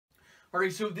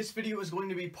Alright, so this video is going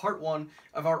to be part 1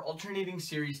 of our alternating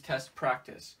series test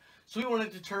practice. So we want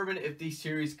to determine if the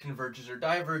series converges or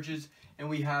diverges, and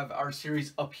we have our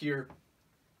series up here,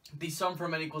 the sum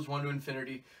from n equals 1 to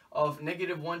infinity of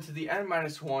 -1 to the n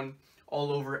minus 1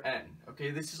 all over n. Okay,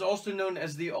 this is also known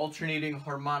as the alternating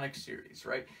harmonic series,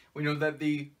 right? We know that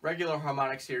the regular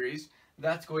harmonic series,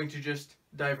 that's going to just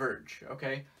diverge,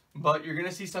 okay? But you're going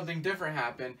to see something different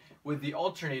happen with the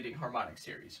alternating harmonic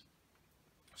series.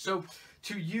 So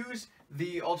to use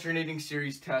the alternating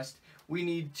series test, we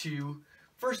need to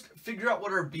first figure out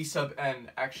what our b sub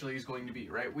n actually is going to be,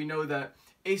 right? We know that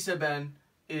a sub n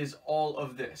is all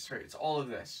of this, right? It's all of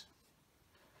this.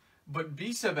 But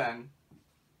b sub n,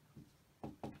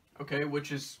 okay,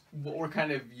 which is what we're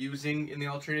kind of using in the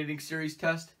alternating series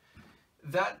test,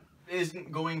 that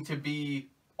isn't going to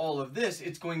be all of this.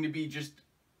 It's going to be just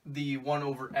the 1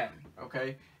 over n,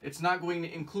 okay? It's not going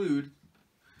to include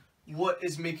what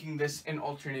is making this an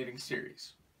alternating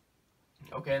series.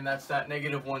 Okay, and that's that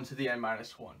 -1 to the n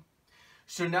minus 1.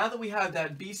 So now that we have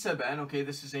that b sub n, okay,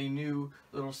 this is a new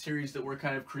little series that we're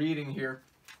kind of creating here.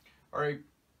 Alright,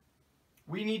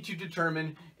 we need to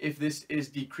determine if this is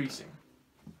decreasing.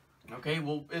 Okay,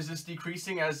 well, is this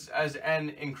decreasing as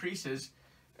n increases?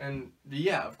 And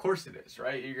yeah, of course it is,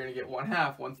 right? You're going to get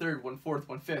 1/2, 1/3, 1/4,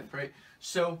 1/5, right?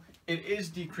 So it is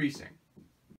decreasing.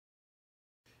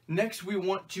 Next, we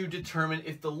want to determine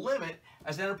if the limit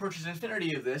as n approaches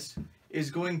infinity of this is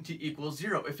going to equal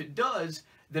 0. If it does,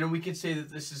 then we can say that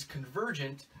this is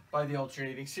convergent by the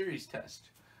alternating series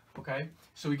test. Okay,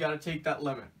 so we got to take that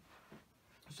limit.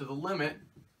 So the limit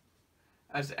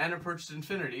as n approaches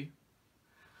infinity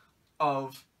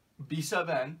of b sub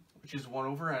n, which is 1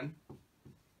 over n,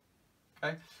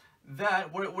 okay,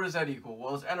 that, what does that equal?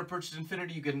 Well, as n approaches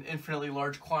infinity, you get an infinitely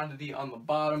large quantity on the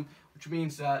bottom, which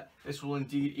means that this will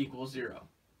indeed equal 0.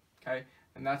 Okay,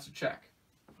 and that's a check.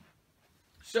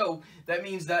 So that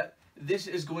means that this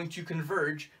is going to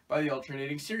converge by the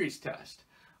alternating series test.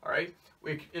 All right,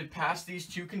 it passed these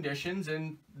two conditions,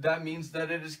 and that means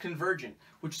that it is convergent,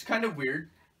 which is kind of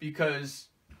weird because,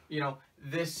 you know,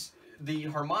 the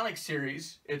harmonic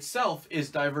series itself is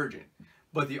divergent,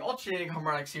 but the alternating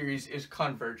harmonic series is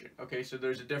convergent. Okay, so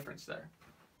there's a difference there.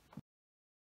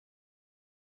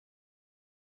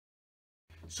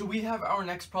 So we have our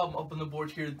next problem up on the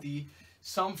board here, the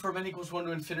sum from n equals 1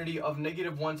 to infinity of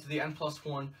 -1 to the n plus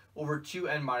 1 over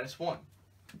 2n minus 1.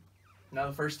 Now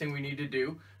the first thing we need to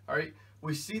do, all right,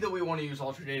 we see that we want to use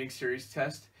alternating series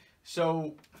test,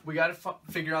 so we got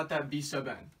to figure out that b sub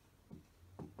n.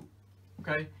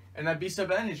 Okay, and that b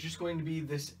sub n is just going to be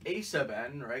this a sub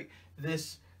n, right?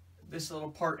 This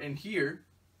little part in here,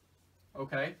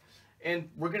 okay? And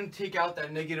we're going to take out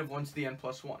that -1 to the n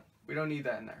plus 1. We don't need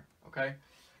that in there, okay?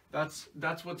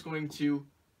 That's what's going to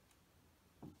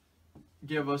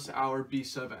give us our b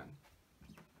sub n.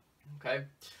 Okay,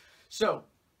 so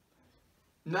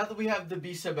now that we have the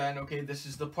b sub n, okay, this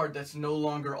is the part that's no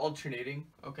longer alternating.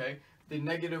 Okay, the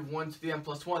 -1 to the n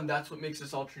plus 1, that's what makes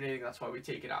this alternating. That's why we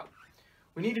take it out.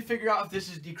 We need to figure out if this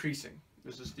is decreasing.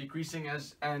 This is decreasing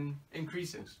as n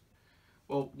increases.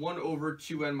 Well, 1 over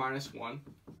 2n minus 1.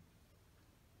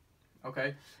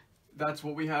 Okay, that's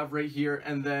what we have right here,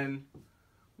 and then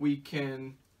we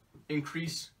can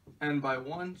increase n by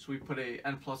 1, so we put a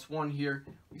n plus 1 here,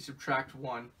 we subtract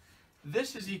 1.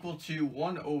 This is equal to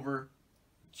 1 over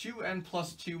 2n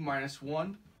plus 2 minus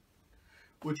 1,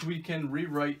 which we can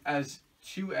rewrite as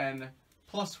 2n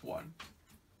plus 1.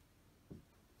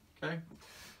 Okay,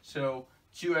 so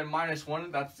 2n minus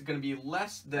 1, that's going to be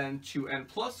less than 2n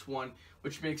plus 1,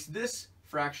 which makes this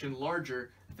fraction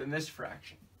larger than this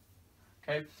fraction.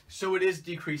 Okay, so it is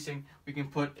decreasing. We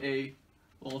can put a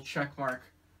little check mark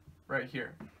right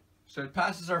here. So it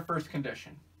passes our first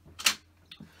condition.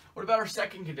 What about our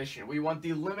second condition? We want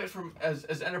the limit from as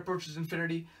n approaches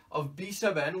infinity of b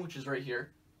sub n, which is right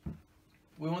here.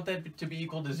 We want that to be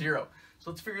equal to 0.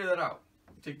 So let's figure that out.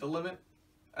 Take the limit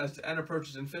as n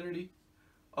approaches infinity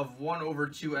of 1 over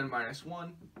 2n minus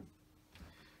 1.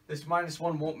 This minus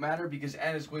 1 won't matter because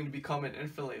n is going to become an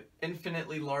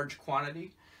infinitely large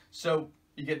quantity. So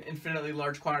you get an infinitely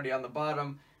large quantity on the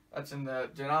bottom. That's in the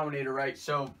denominator, right?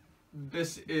 So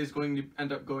this is going to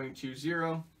end up going to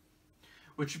 0,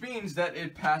 which means that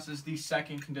it passes the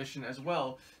second condition as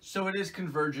well. So it is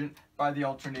convergent by the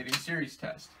alternating series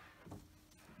test.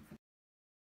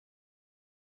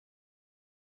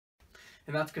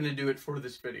 And that's going to do it for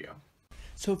this video.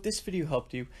 So if this video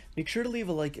helped you, make sure to leave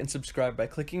a like and subscribe by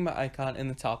clicking my icon in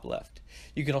the top left.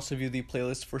 You can also view the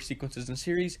playlist for sequences and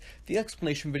series, the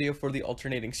explanation video for the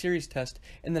alternating series test,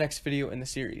 and the next video in the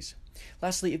series.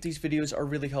 Lastly, if these videos are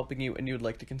really helping you and you would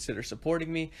like to consider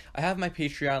supporting me, I have my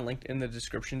Patreon linked in the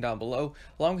description down below,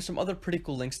 along with some other pretty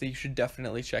cool links that you should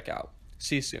definitely check out.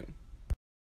 See you soon.